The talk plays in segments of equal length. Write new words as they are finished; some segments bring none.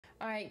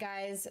All right,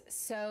 guys,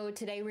 so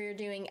today we are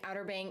doing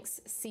Outer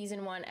Banks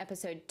Season 1,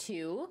 Episode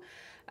 2.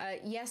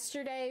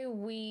 Yesterday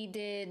we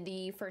did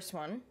the first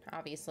one,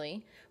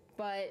 obviously,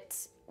 but,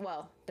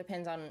 well,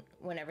 depends on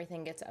when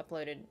everything gets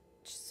uploaded.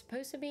 It's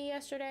supposed to be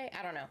yesterday?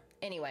 I don't know.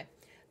 Anyway,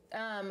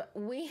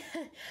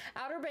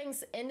 Outer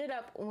Banks ended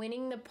up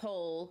winning the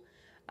poll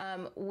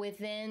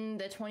within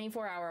the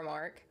 24-hour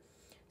mark.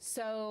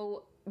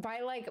 So, by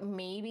like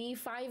maybe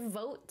 5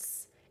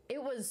 votes.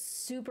 It was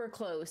super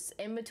close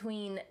in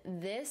between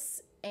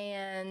this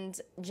and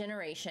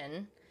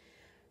Generation.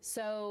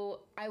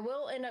 So I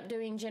will end up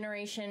doing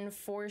Generation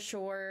for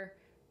sure.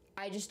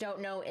 I just don't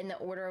know in the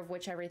order of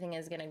which everything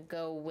is going to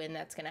go when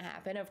that's going to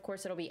happen. Of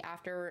course, it'll be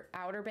after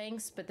Outer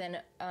Banks, but then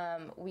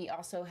we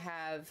also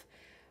have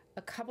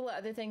a couple of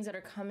other things that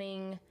are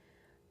coming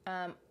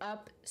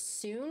up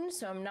soon.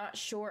 So I'm not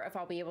sure if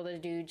I'll be able to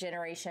do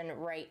Generation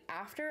right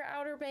after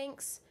Outer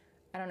Banks.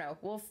 I don't know.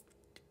 We'll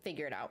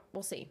figure it out.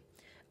 We'll see.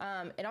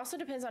 It also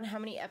depends on how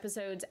many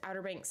episodes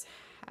Outer Banks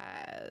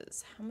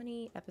has. How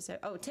many episodes?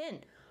 Oh, 10.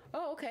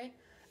 Oh, okay.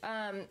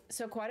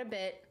 So quite a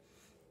bit.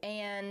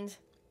 And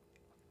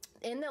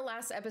in the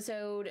last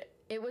episode,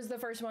 it was the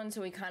first one,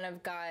 so we kind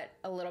of got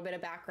a little bit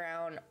of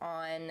background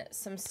on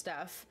some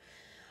stuff.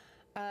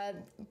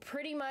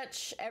 Pretty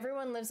much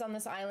everyone lives on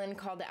this island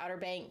called the Outer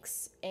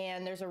Banks,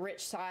 and there's a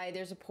rich side,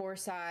 there's a poor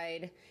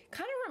side.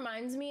 Kind of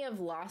reminds me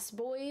of Lost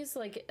Boys.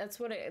 Like, that's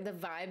what the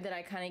vibe that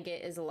I kind of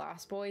get is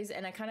Lost Boys,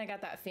 and I kind of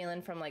got that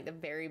feeling from like the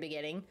very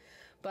beginning.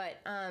 But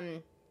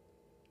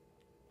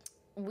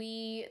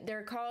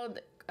they're called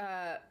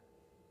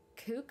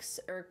kooks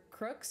or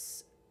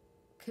crooks.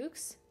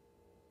 Kooks?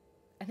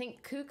 I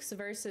think kooks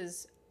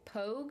versus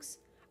pogues.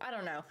 I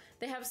don't know.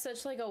 They have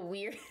such like a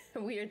weird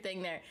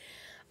thing there.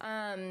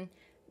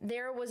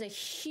 There was a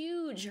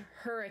huge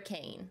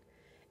hurricane,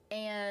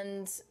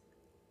 and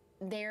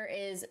there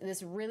is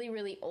this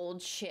really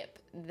old ship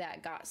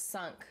that got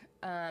sunk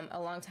a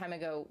long time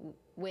ago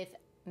with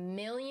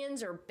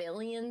millions or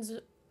billions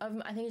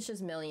of, I think it's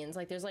just millions.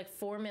 Like there's like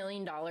 $4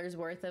 million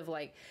worth of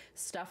like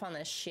stuff on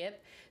this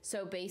ship.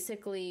 So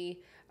basically,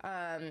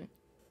 not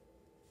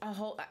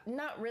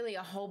really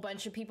a whole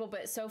bunch of people,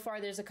 but so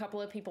far there's a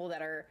couple of people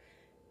that are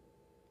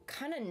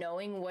kind of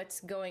knowing what's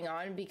going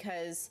on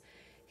because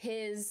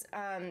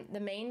the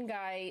main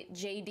guy,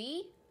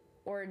 JD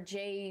or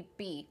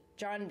JB,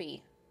 John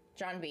B,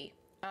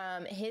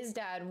 his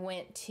dad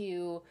went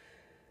to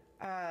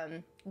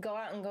go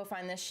out and go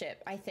find this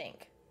ship, I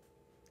think.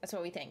 That's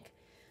what we think.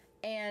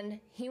 And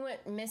he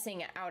went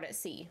missing out at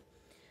sea.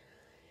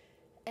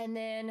 And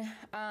then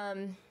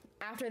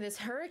after this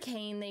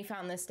hurricane, they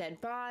found this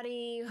dead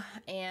body,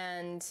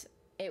 and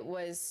it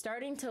was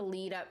starting to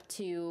lead up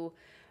to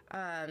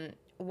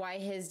why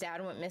his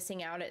dad went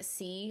missing out at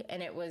sea.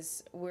 And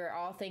we're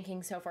all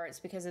thinking so far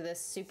it's because of this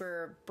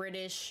super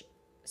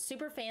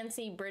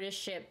fancy British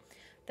ship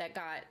that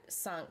got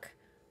sunk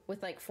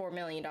with like $4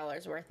 million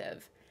worth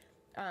of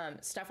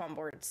stuff on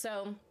board.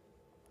 So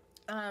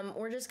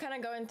we're just kind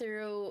of going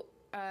through,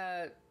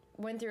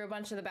 went through a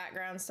bunch of the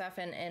background stuff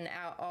and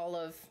out all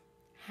of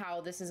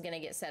how this is going to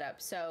get set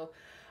up. So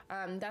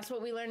that's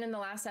what we learned in the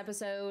last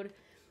episode.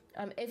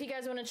 If you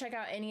guys want to check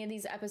out any of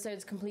these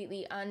episodes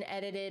completely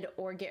unedited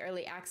or get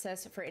early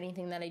access for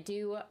anything that I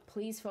do,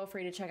 please feel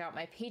free to check out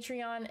my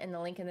Patreon and the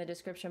link in the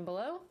description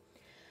below.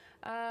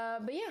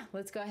 But yeah,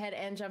 let's go ahead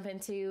and jump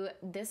into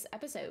this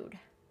episode.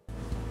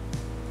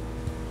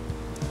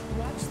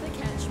 Watch the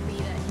catch be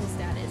that his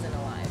dad isn't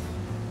alive.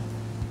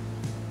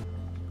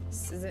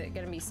 Is it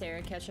going to be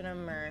Sarah catching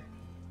him or...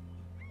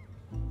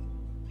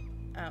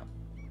 Oh.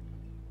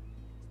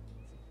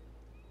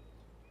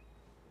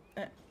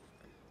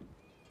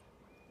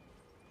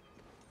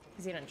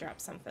 He's gonna drop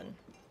something.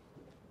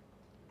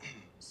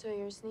 So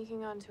you're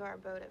sneaking onto our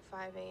boat at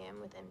 5 a.m.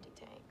 with empty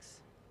tanks.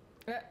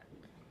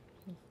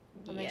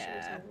 I'll make sure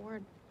there's no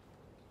ward.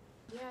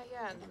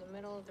 Yeah, in the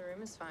middle of the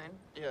room is fine.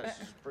 Yeah, this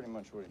is pretty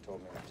much what he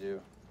told me to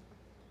do.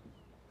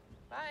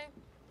 Bye.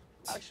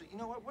 Actually, you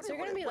know what? Is there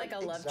gonna be like a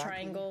love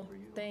triangle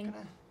thing?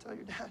 Gonna tell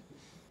your dad?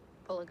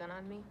 Pull a gun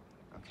on me?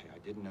 Okay, I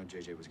didn't know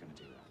JJ was gonna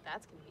do that.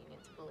 That's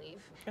convenient to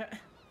believe.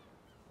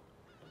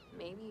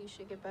 Maybe you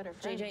should get better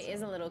friends. JJ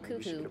is a little cuckoo.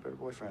 Maybe you should get a better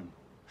boyfriend.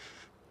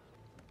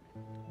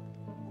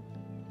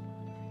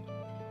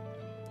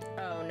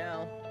 Oh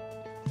no.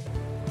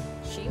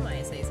 She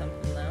might say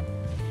something though.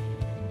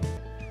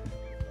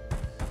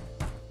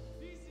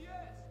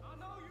 DCS, I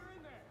know you're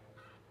in there.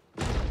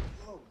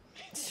 Oh,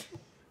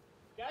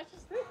 Gosh,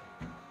 just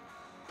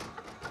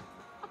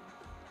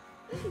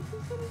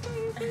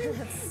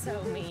That's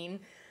so mean.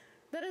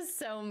 That is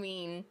so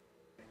mean.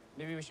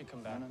 Maybe we should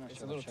come back. No,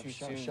 it's a little too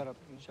soon. Shut up,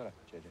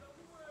 JJ.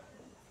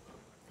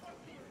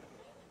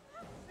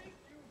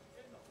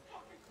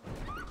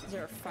 Is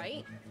there a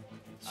fight?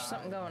 Is there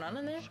something going on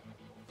in there?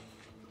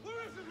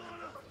 Where is it,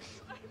 Lana?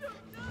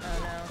 Oh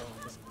no.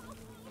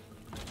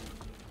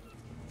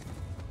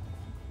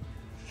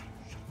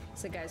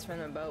 It's the guys from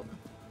the boat.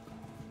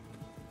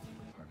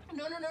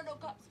 No,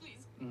 cops,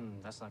 please.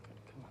 That's not good.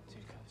 Come on,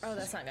 dude, cops. Oh,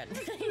 that's not good.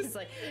 He's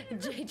like,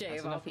 JJ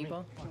of all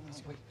people.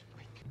 Wait.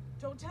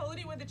 Don't tell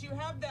anyone that you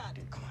have that.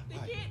 Come on, They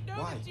why? can't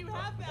know Why? that you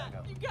have Where'd that.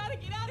 that go? You gotta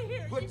get out of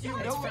here. But you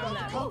gotta know It's about from the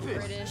that compass.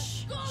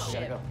 British Gotta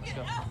ship. go. Let's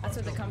go. That's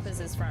what the compass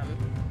is from.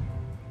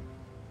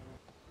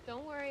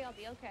 Don't worry, I'll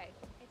be okay.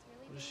 It's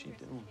really What is she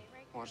dangerous. doing? Stay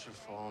right Watch her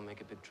there, fall and make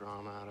a big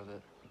drama out of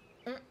it.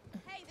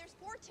 Hey, there's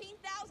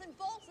 14,000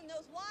 volts in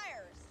those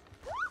wires.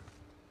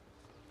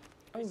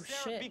 Oh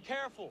Sarah, be shit.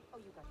 careful. Oh,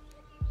 you got it.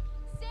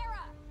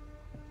 Sarah!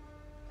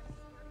 I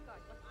swear to God,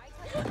 look, I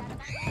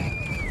touched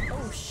that.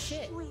 Oh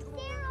shit.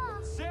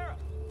 Sarah! Sarah!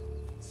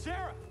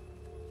 Sarah!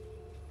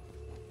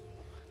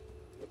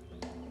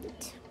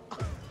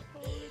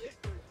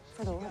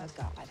 For the love of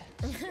God.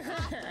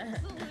 Absolute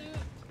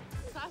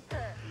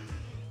sucker.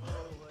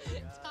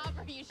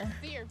 Topper, you should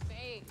see your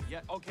face.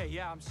 Yeah, okay,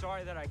 yeah, I'm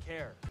sorry that I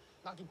care.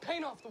 Knocking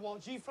paint off the wall,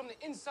 G, from the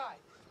inside,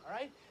 all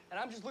right? And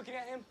I'm just looking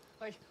at him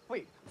like,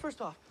 wait, first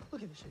off,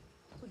 look at this shit.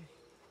 Look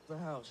at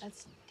the house.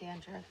 That's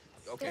dandruff.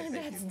 Okay,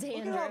 thank That's you.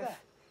 Look at all dandruff. that,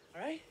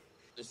 all right?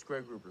 The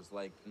square groupers,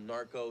 like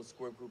Narco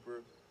square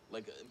grouper,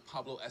 like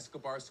Pablo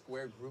Escobar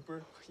square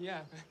grouper.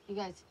 Yeah. You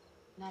guys,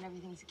 not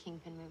everything's a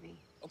Kingpin movie.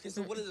 Okay,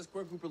 so what does a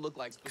square grouper look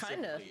like specifically?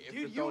 Kinda. If Dude,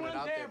 you're you throwing it weren't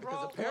out there, there, because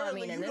bro. apparently Well, I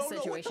mean, in you this don't know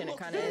what situation, to it look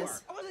kinda for.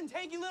 is. I wasn't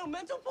taking little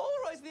mental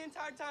Polaroids the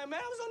entire time,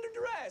 man. I was under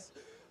duress,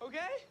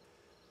 okay?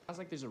 Sounds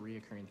like there's a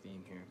reoccurring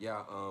theme here.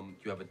 Yeah,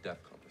 you have a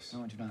depth compass.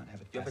 No, I do not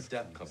have a You have a desk.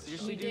 depth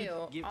compass. We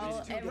do. Give All,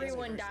 these two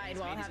everyone guys died a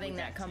while maybe having split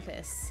that that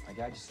compass. My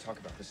dad used to talk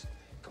about this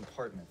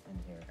compartment in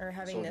here. Or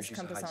having Soldiers this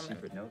used to compass hide on there.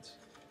 secret notes.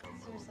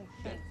 Seriously,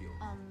 Field.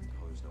 Oh,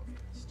 there's no field.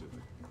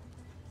 Stupid.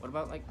 What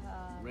about like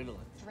Riddle?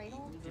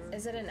 dreidel?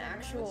 Is it an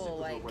actual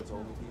like? What's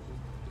over people?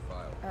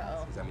 Defile.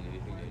 Uh-oh. Does that mean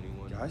anything to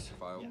anyone? Guys?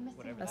 Defile.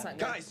 Whatever. That's not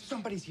good. Guys,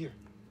 somebody's here.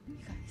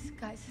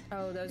 Guys.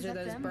 Oh, those Is are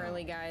that those them?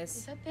 burly Is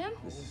guys. that them?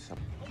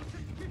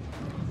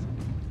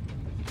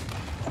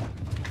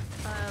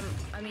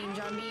 I mean,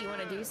 John B, you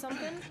want to do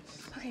something?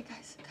 Okay,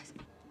 guys.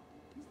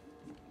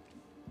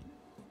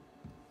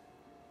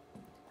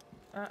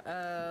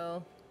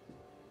 Uh-oh.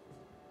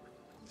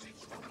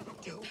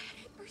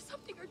 Or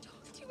something, or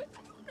talk to it.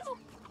 I don't know.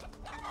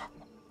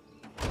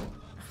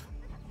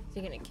 Is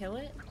he gonna kill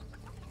it?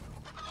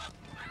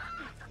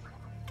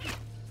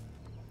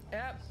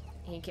 Yep,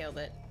 he killed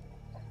it.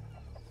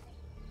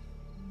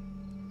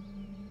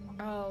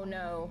 Oh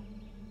no.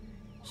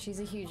 She's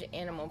a huge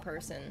animal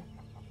person.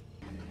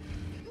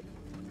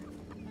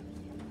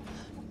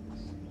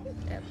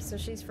 Yep, so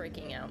she's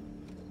freaking out.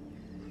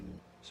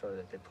 Sorry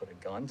that they put a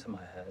gun to my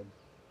head.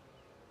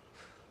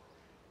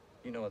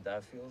 You know what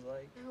that feels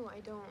like? No,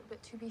 I don't.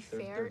 But to be They're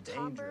fair,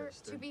 Topper,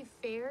 dangerous. to be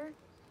fair,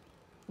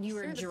 You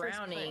were threw the first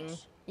drowning. punch.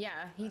 Yeah,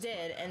 he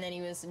did, and then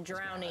he was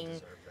drowning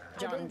deserve that. I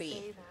John didn't B.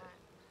 say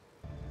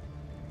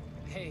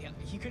that. Hey,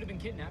 he could have been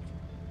kidnapped.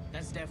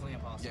 That's definitely a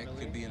Yeah, possibility. it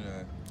could be in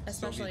a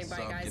Especially Soviet by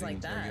sub guys getting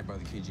like that. interrogated by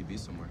the KGB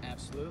somewhere.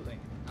 Absolutely.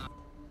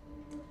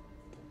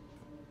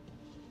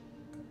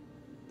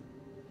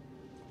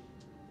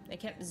 They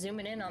kept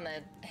zooming in on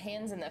the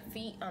hands and the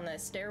feet on the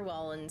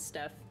stairwell and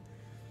stuff.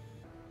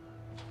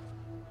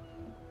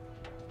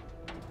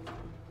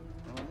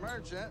 A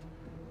merchant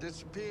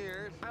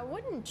disappeared. I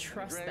wouldn't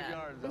trust that.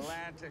 Graveyard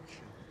Atlantic,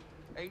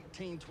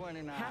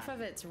 1829. Half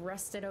of it's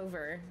rusted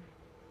over.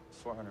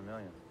 400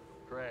 million.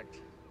 Correct.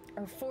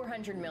 Or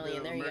 400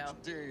 million, there you go.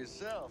 Merchanteer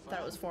yourself, Thought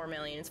huh? it was 4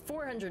 million. It's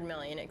 400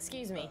 million,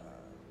 excuse me.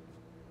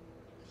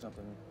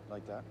 Something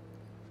like that.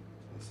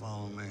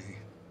 Follow me.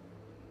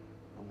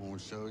 I want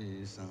to show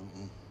you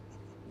something.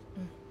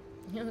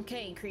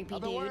 Okay, creepy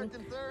I've been dude.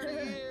 working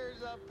 30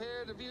 years up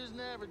here. The views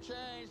never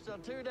changed till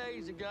 2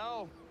 days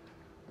ago.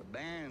 The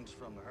bands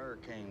from the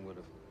hurricane would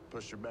have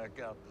pushed her back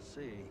out to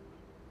sea.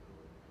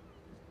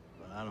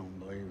 But I don't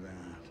believe that.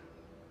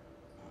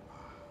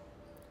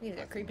 He's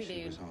I a creepy think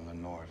she dude. was on the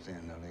north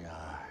end of the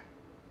eye.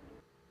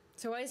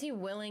 So why is he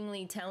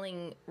willingly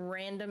telling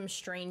random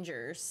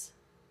strangers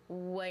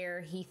where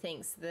he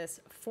thinks this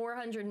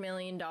 $400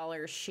 million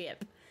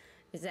ship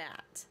is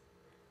at?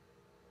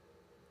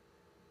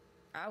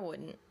 I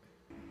wouldn't.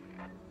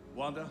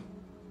 Wanda,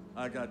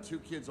 I got 2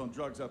 kids on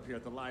drugs up here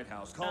at the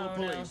lighthouse. Call Oh,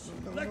 the no. police.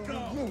 Let go!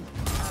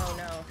 Oh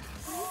no.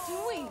 What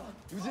are you doing?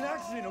 It was an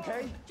accident,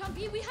 okay? John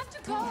B, we have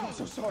to go. I'm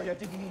so sorry, I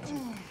didn't mean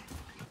to.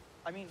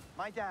 I mean,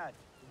 my dad,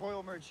 the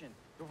Royal Merchant,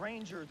 the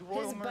Ranger, the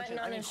Royal His Merchant. button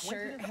on his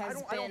shirt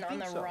has been on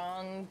the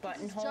wrong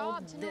buttonhole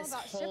job to know this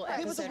about whole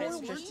shipwrecks. episode. Hey, but the It's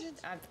Royal just,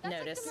 Merchant? I've That's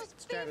noticed like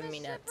it's the most driving me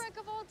famous nuts. shipwreck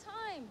of all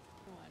time.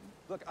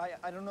 Look,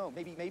 I don't know.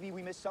 Maybe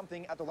we missed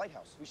something at the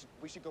lighthouse.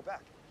 We should go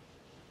back.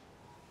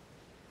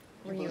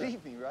 You Were you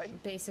believe me,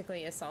 right?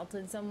 basically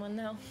assaulted someone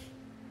though?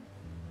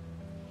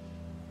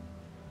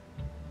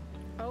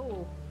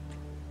 Oh,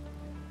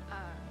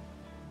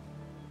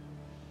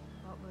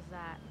 What was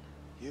that?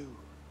 You,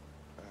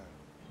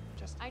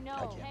 just I know,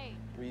 can't hey.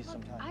 breathe Look,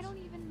 sometimes. I don't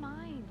even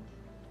mind.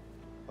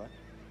 What?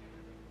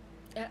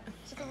 yeah.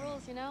 It's the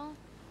rules, you know?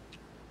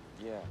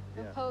 Yeah,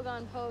 No pogue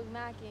on pogue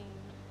macking.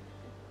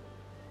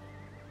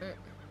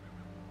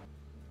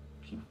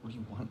 What do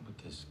you want with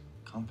this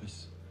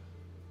compass?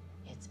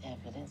 It's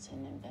evidence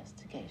in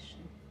investigation.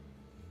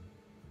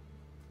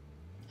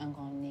 I'm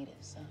gonna need it,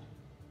 son.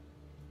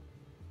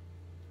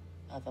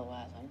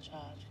 Otherwise, I'm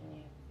charging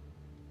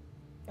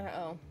you.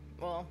 Uh-oh.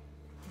 Well,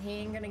 he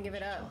ain't gonna give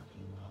it up.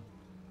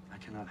 I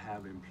cannot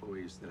have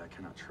employees that I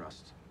cannot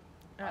trust.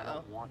 I Uh-oh.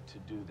 don't want to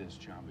do this,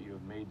 John, but you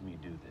have made me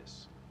do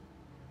this.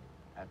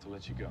 I have to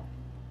let you go.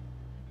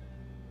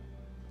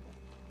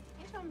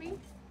 Hey, John B.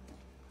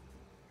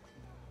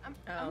 I'm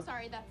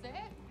sorry, that's it?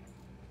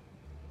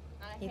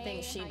 Not a He hey,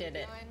 thinks she how you did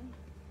it. doing?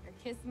 Or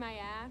kiss my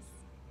ass?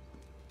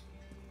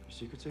 Your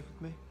secret safe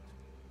with me?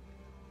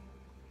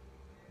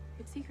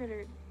 Big secret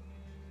or...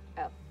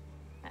 Oh,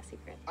 not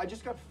secret. I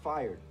just got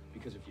fired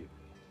because of you.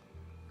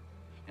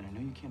 And I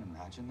know you can't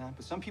imagine that,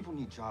 but some people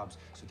need jobs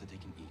so that they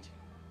can eat.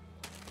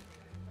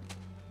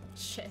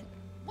 Shit.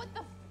 What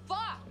the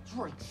fuck?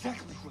 You are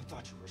exactly who I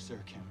thought you were,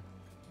 Sarah Cameron.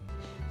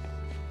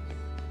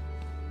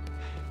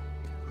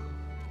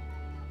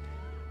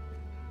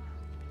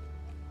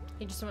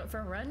 He just went for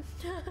a run?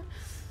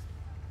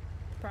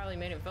 Probably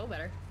made him feel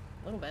better.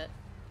 A little bit.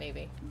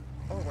 Maybe.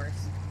 Or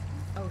worse.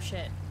 Oh,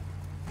 shit.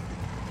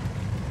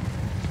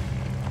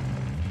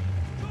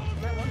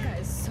 That one guy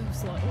is so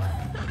slow. I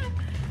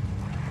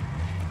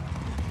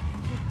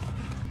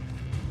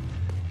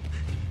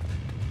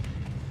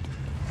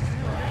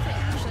wonder if they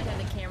actually had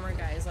the camera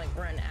guys, like,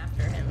 run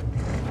after him.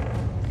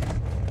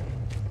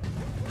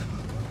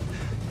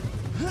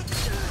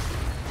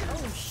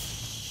 Oh,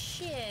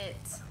 shit.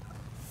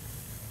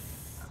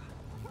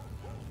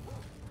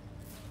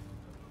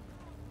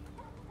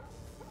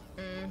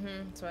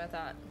 Mm-hmm, that's what I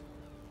thought.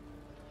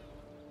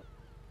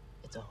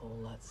 It's a whole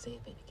lot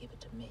safer to give it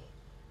to me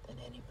than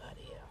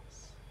anybody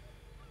else.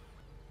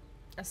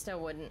 I still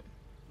wouldn't.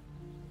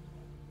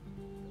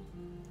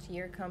 To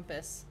your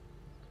compass.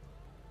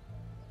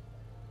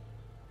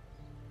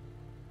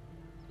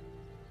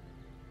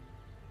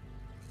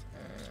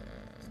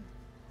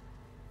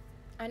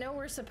 I know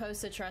we're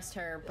supposed to trust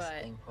her, This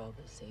but thing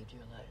probably saved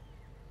your life.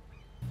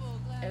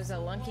 it was a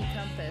lunky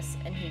compass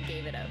and he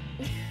gave it up.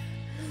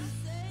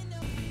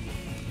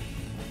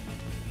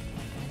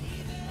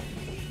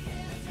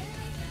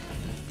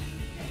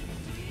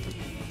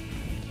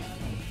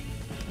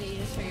 Did you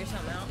just figure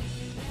something out?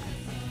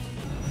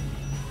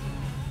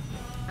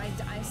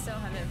 I still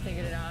haven't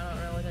figured it out. I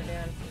don't know what they're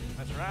doing.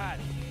 That's right.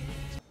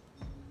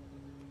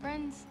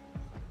 Friends.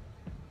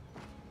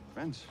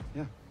 Friends,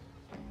 yeah.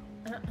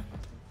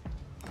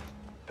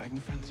 Back in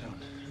the friend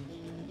zone.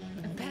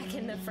 Back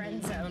in the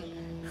friend zone.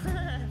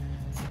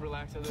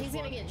 Relax at this He's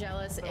gonna point. get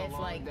jealous It's been a if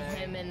long like day,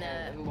 him and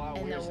a lot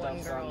of the weird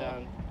one stuff's gone girl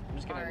down. I'm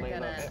just gonna are lay low.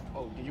 gonna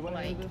Oh, did you want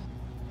to like. do this?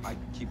 I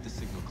keep the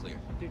signal clear.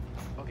 Dude,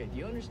 okay, do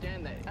you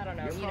understand that? I don't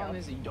know, Your you problem know.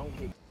 is that you don't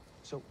get.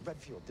 So,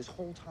 Redfield, this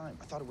whole time,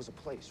 I thought it was a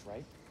place,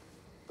 right?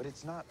 But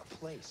it's not a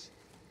place.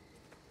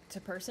 It's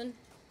a person.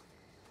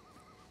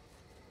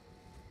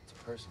 It's a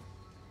person.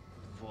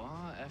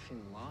 Voila,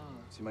 effing la.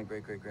 See, my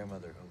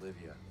great-great-grandmother,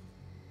 Olivia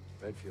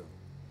Redfield.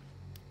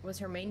 Was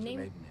her maiden was her name?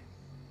 maiden name.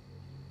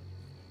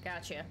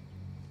 Gotcha.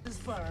 This is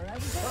fun,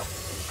 alright?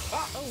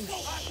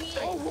 Oh shit!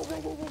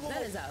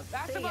 That is a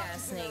That's big about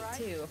ass to be snake alright.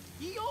 too.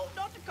 Yo,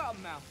 not the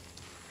cottonmouth.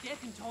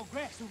 Death in tall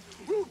grass.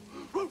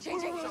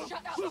 JJ,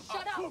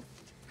 shut up!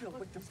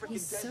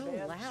 He's so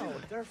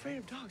loud. They're afraid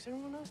of dogs.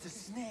 Everyone knows. The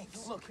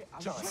snakes. Look, I'm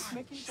John. just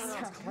making sure.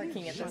 Stop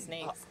barking at the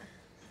snakes.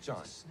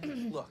 John,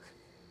 look.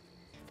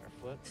 Our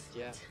foot.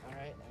 Yeah. All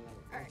right.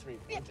 And then 3.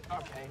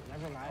 Okay.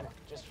 Never mind.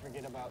 Just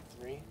forget about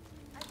 3.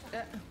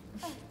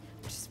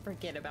 Just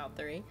forget about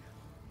 3.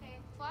 Hey,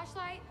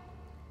 flashlight.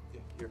 Yeah,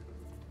 here.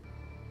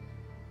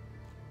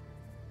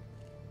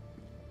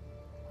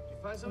 You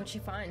find something? What'd she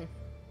find?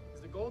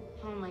 Is it gold?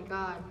 Oh my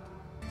god.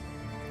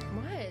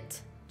 What?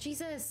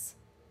 Jesus.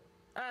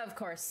 Of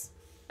course.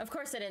 Of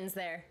course it ends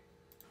there.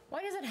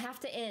 Why does it have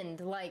to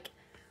end? Like,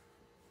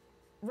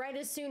 right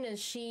as soon as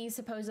she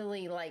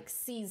supposedly, like,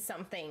 sees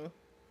something.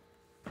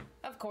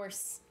 Of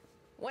course.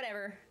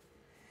 Whatever.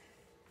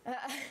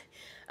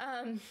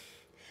 I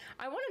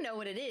want to know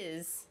what it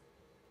is.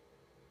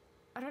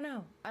 I don't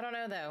know. I don't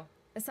know, though.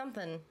 It's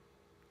something.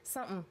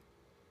 Something.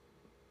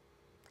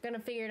 Gonna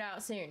figure it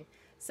out soon.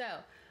 So,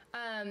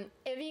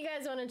 if you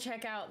guys want to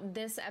check out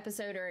this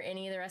episode or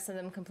any of the rest of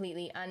them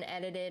completely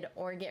unedited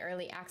or get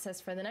early access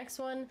for the next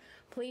one,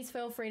 please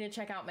feel free to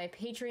check out my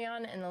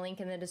Patreon and the link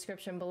in the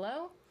description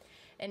below.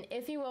 And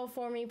if you will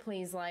for me,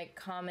 please like,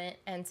 comment,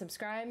 and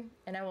subscribe,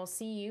 and I will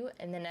see you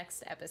in the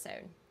next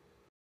episode.